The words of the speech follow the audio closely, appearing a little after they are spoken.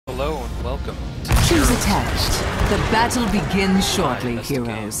welcome to Choose attached. The battle begins shortly,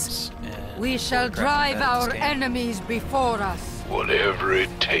 heroes. We shall drive our enemies before us. Whatever it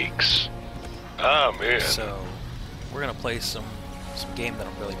takes. I'm in. So, we're gonna play some game that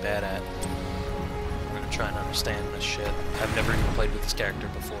I'm really bad at. We're gonna try and understand this shit. I've never even played with this character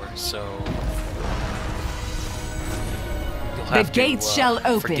before, so you'll have The gates shall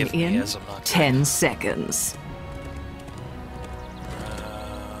open in 10 seconds.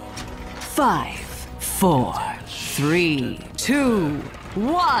 5, 4, 3, 2,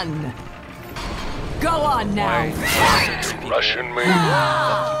 1. Go on now. Rushing me. Fuck you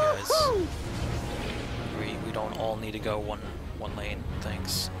guys. We don't all need to go one lane.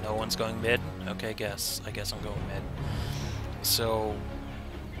 Thanks. No one's going mid. Okay, I guess I'm going mid. So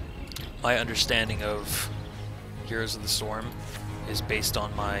my understanding of Heroes of the Storm is based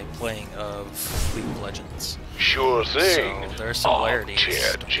on my playing of League of Legends. Sure thing. So there are similarities.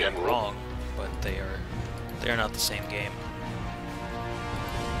 Chair Don't get me General. wrong, but they are not the same game.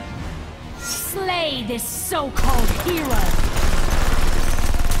 Slay this so-called hero!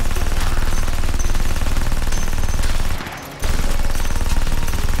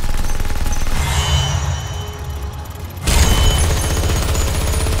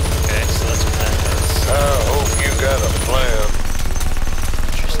 Okay, so that's what that does. I hope you got a plan.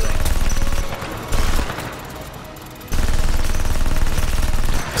 Interesting.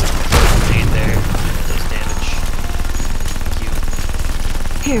 Stay there. Does damage. Cute.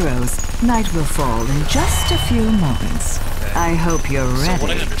 Heroes, night will fall in just a few moments. Okay. I hope you're So ready.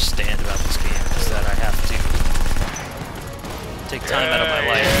 what I understand about this game is that I have to take time out of my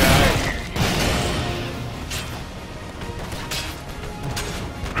life.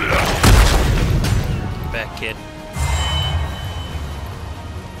 Back, kid.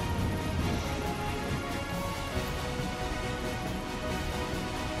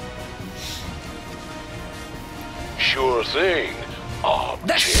 Sure thing.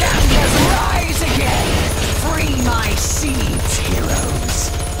 The champions rise again! Free my seeds,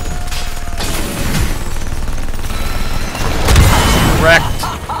 heroes! Wrecked.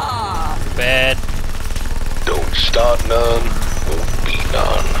 Bad. Don't start none, won't be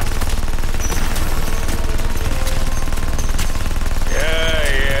none.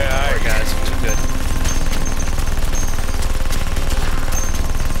 Alright guys, I'm too good.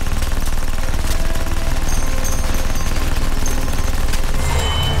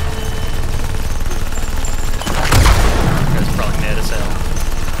 You guys are probably mad as hell.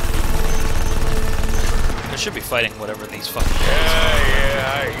 I should be fighting whatever these fucking guys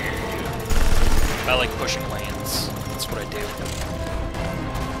are. I like pushing lanes. That's what I do.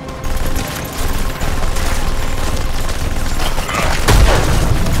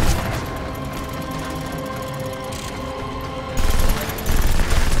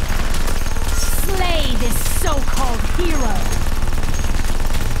 Slay this so-called hero!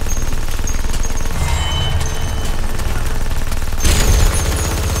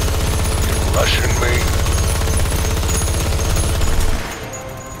 Rushing me.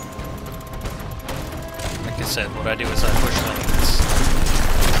 Like I said, what I do is I push lanes.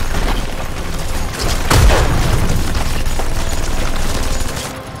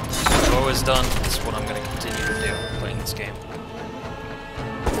 What I've always done is what I'm going to continue to do playing this game.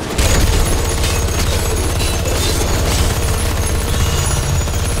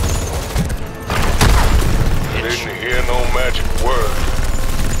 Didn't hear no magic word.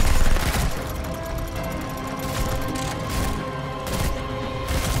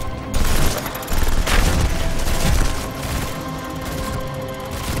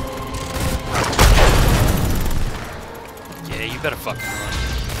 Yeah, you better fucking run.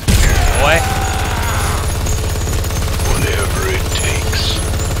 Boy. Whatever it takes.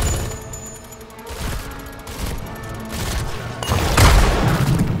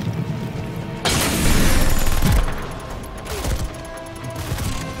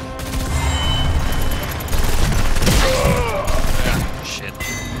 Shit.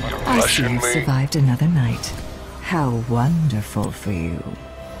 I see Rushing you me. survived another night. How wonderful for you.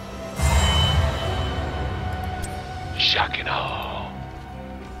 Shocking all.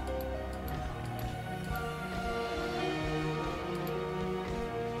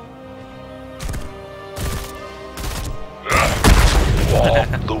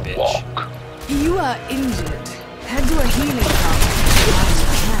 Walk the Bitch. walk. You are injured. Head to a healing tower. While you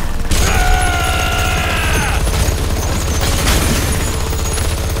can.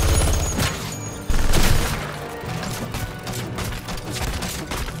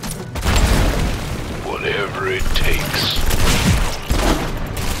 Whatever it takes.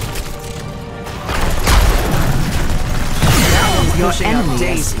 Your enemy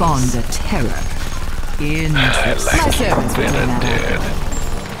has spawned a terror. Interesting. My servants will bring that dead.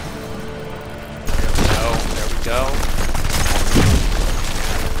 There we go.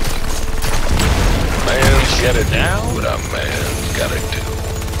 Man's gotta Now? do what a man's gotta do.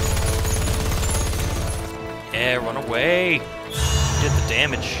 Yeah, run away. Did the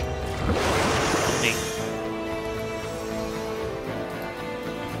damage. Me.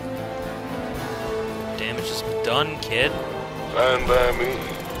 Damage is done, kid. Fine by me.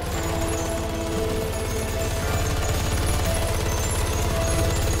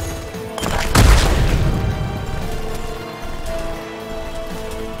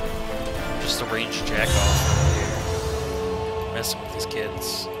 Just a range jack off here. Messing with these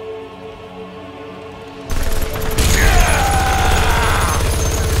kids.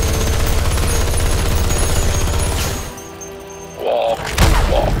 Walk.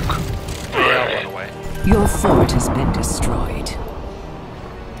 Yeah, I'll run away. Your fort has been destroyed.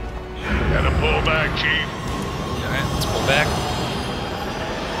 Gotta pull back, Chief. Alright, let's pull back.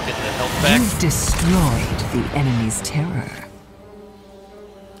 Get that health back. You've destroyed the enemy's terror.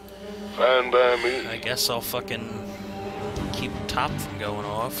 Fine by me. I guess I'll fucking keep top from going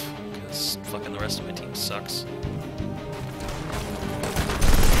off, because fucking the rest of my team sucks.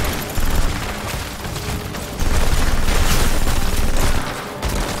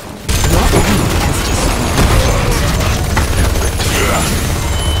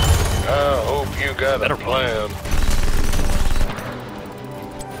 I hope you got Better a plan.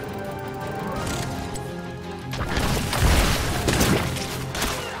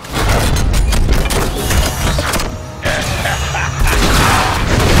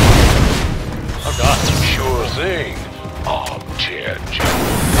 Oh god. Sure thing. Armchair Jack.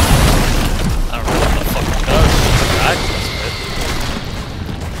 I don't know what the fuck it does. I mess with it.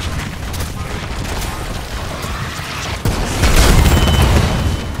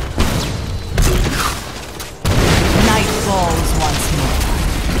 Night falls once more,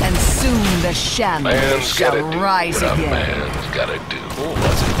 and soon the shambles Man's shall gotta do rise what a again. man's gotta do. Oh,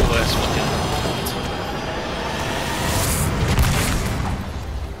 that's a cool ass fucking.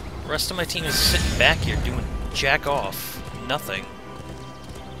 The rest of my team is sitting back here doing jack off. Nothing.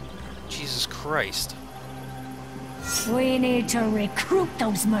 Jesus Christ. We need to recruit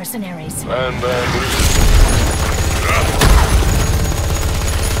those mercenaries. Fine by me.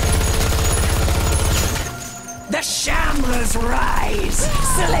 The shamblers rise!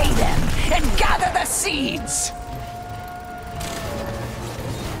 Slay them and gather the seeds!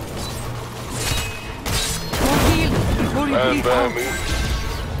 Fine by me.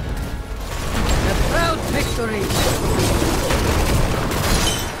 A proud victory!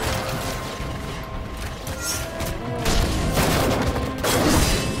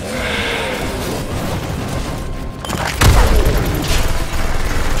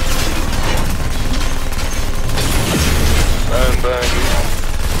 Fine by me.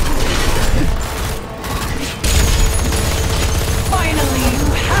 Finally, you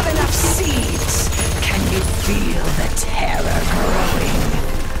have enough seeds! Can you feel the terror growing?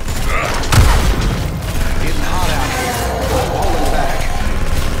 Getting hot out here. Holding back.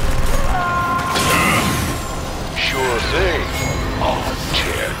 Sure thing.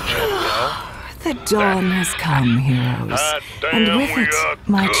 Armchair Jack. The dawn has come, heroes, God and damn, with we it, are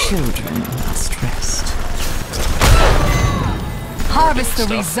my good. children must rest. Harvest the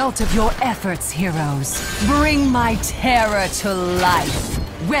result of your efforts, heroes. Bring my terror to life.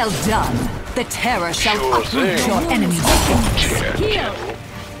 Well done. The terror shall Sure uproot thing. your enemies. Armchair Heal. General.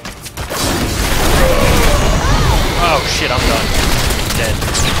 Oh shit, I'm done. Dead.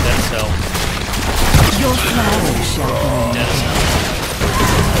 Dead as hell. Your flowers shall bloom. Dead as hell.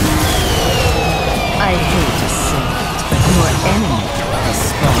 I hate to say it, but your enemy has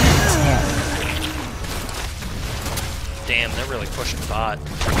spawned terror. Damn, they're really pushing bot.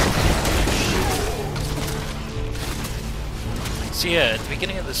 So yeah, at the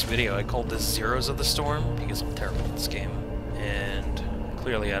beginning of this video, I called this Zeros of the Storm because I'm terrible at this game. And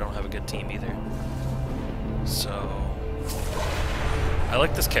clearly I don't have a good team either. So I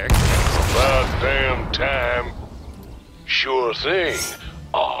like this character. About damn time. Sure thing.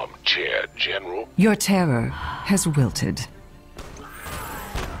 Armchair General. Your terror has wilted.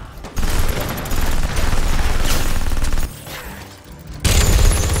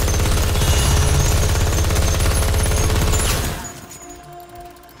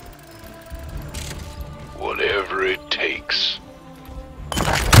 Whatever it takes.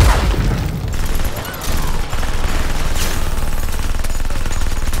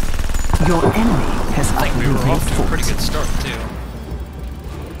 Your enemy has I think we were uprooted off to a fort. pretty good start too.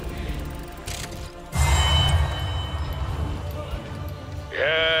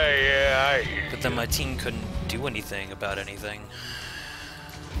 Yeah, But then my team couldn't do anything about anything.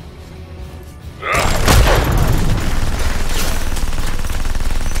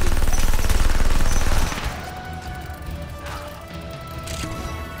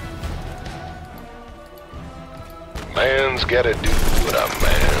 Man's gotta do what a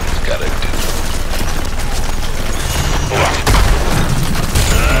man's gotta do.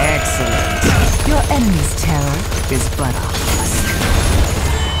 Excellent. Your enemy's terror is but a husk.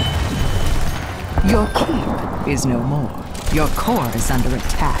 Your keep is no more. Your core is under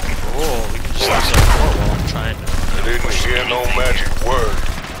attack. Oh, we can just use our core while I'm trying to... I didn't hear no magic word.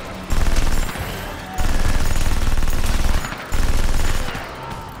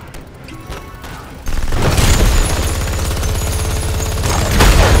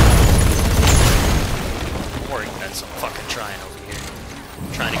 Or you guys, I'm fucking trying over here.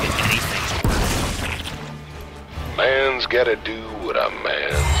 I'm trying to get anything to work. Man's gotta do what a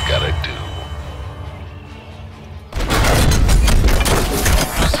man's gotta do.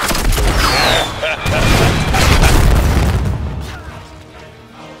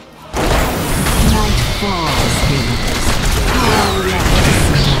 Night falls, heroes. How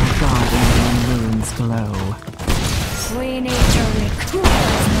lights our guardian moon's glow. We need to recruit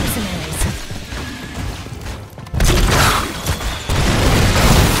those mercenaries.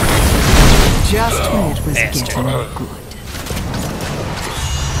 Just when it was Bastard. getting good.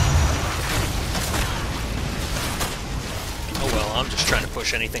 Oh well, I'm just trying to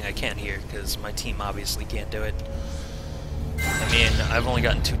push anything I can here, because my team obviously can't do it. I mean, I've only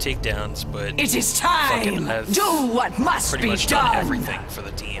gotten 2 takedowns, but... It is fucking time! have Do what must pretty be much done done! everything for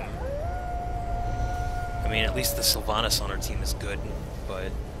the team. I mean, at least the Sylvanas on our team is good,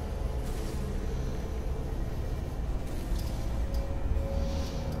 but...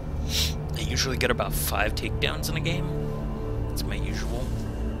 I usually get about 5 takedowns in a game. That's my usual.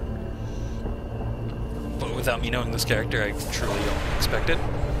 But without me knowing this character, I truly don't expect it.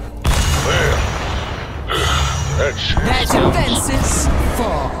 Well, that's Their defenses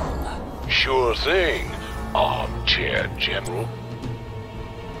fall. sure thing, Armchair General.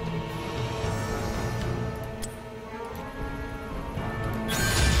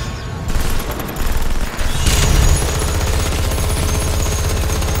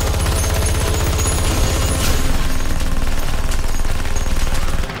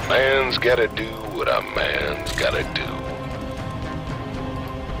 Man's gotta do what a man's gotta do.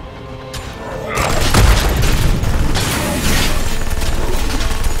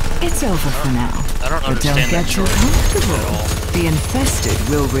 It's over for now. I don't But understand don't that get too choice comfortable. at all. The infested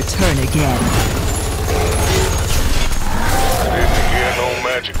will return again. I didn't hear no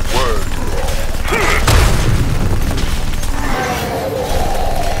magic word.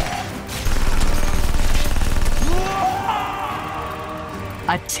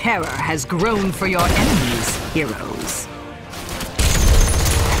 A terror has grown for your enemies, heroes.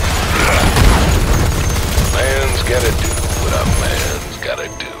 Man's gotta do what a man's gotta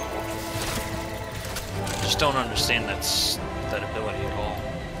do. I just don't understand that ability at all.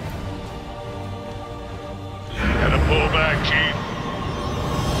 Gotta pull back, Chief.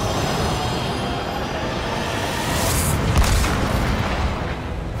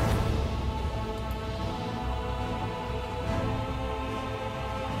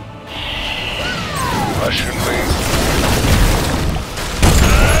 Russian me.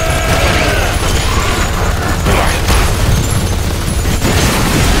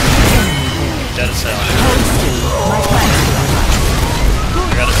 Dead as hell. My plans will arrive.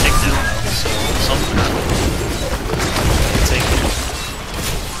 I gotta take down something. Take it.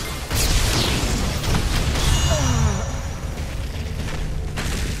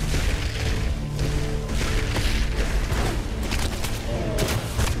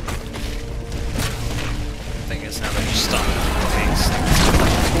 Thing is, now that you stop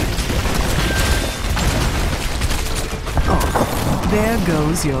There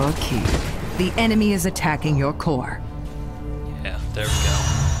goes your key. The enemy is attacking your core. yeah, there we go.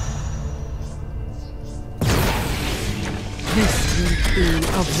 This will be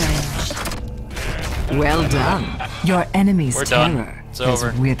avenged. Well done. Your enemy's We're done. terror It's has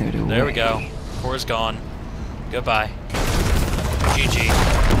over. withered away. There we go. Core's gone. Goodbye. GG.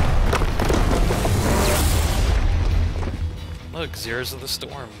 Look, Zeros of the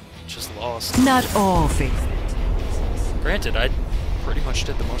Storm. Just lost. Not all faith. Granted, I pretty much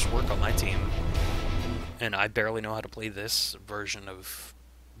did the most work on my team. And I barely know how to play this version of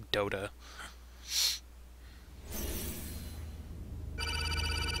Dota.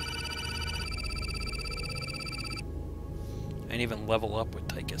 I didn't even level up with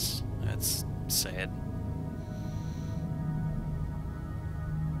Tychus. That's sad.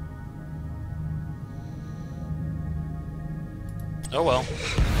 Oh well.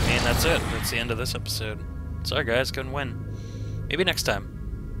 I mean, that's it. That's the end of this episode. Sorry guys, couldn't win. Maybe next time.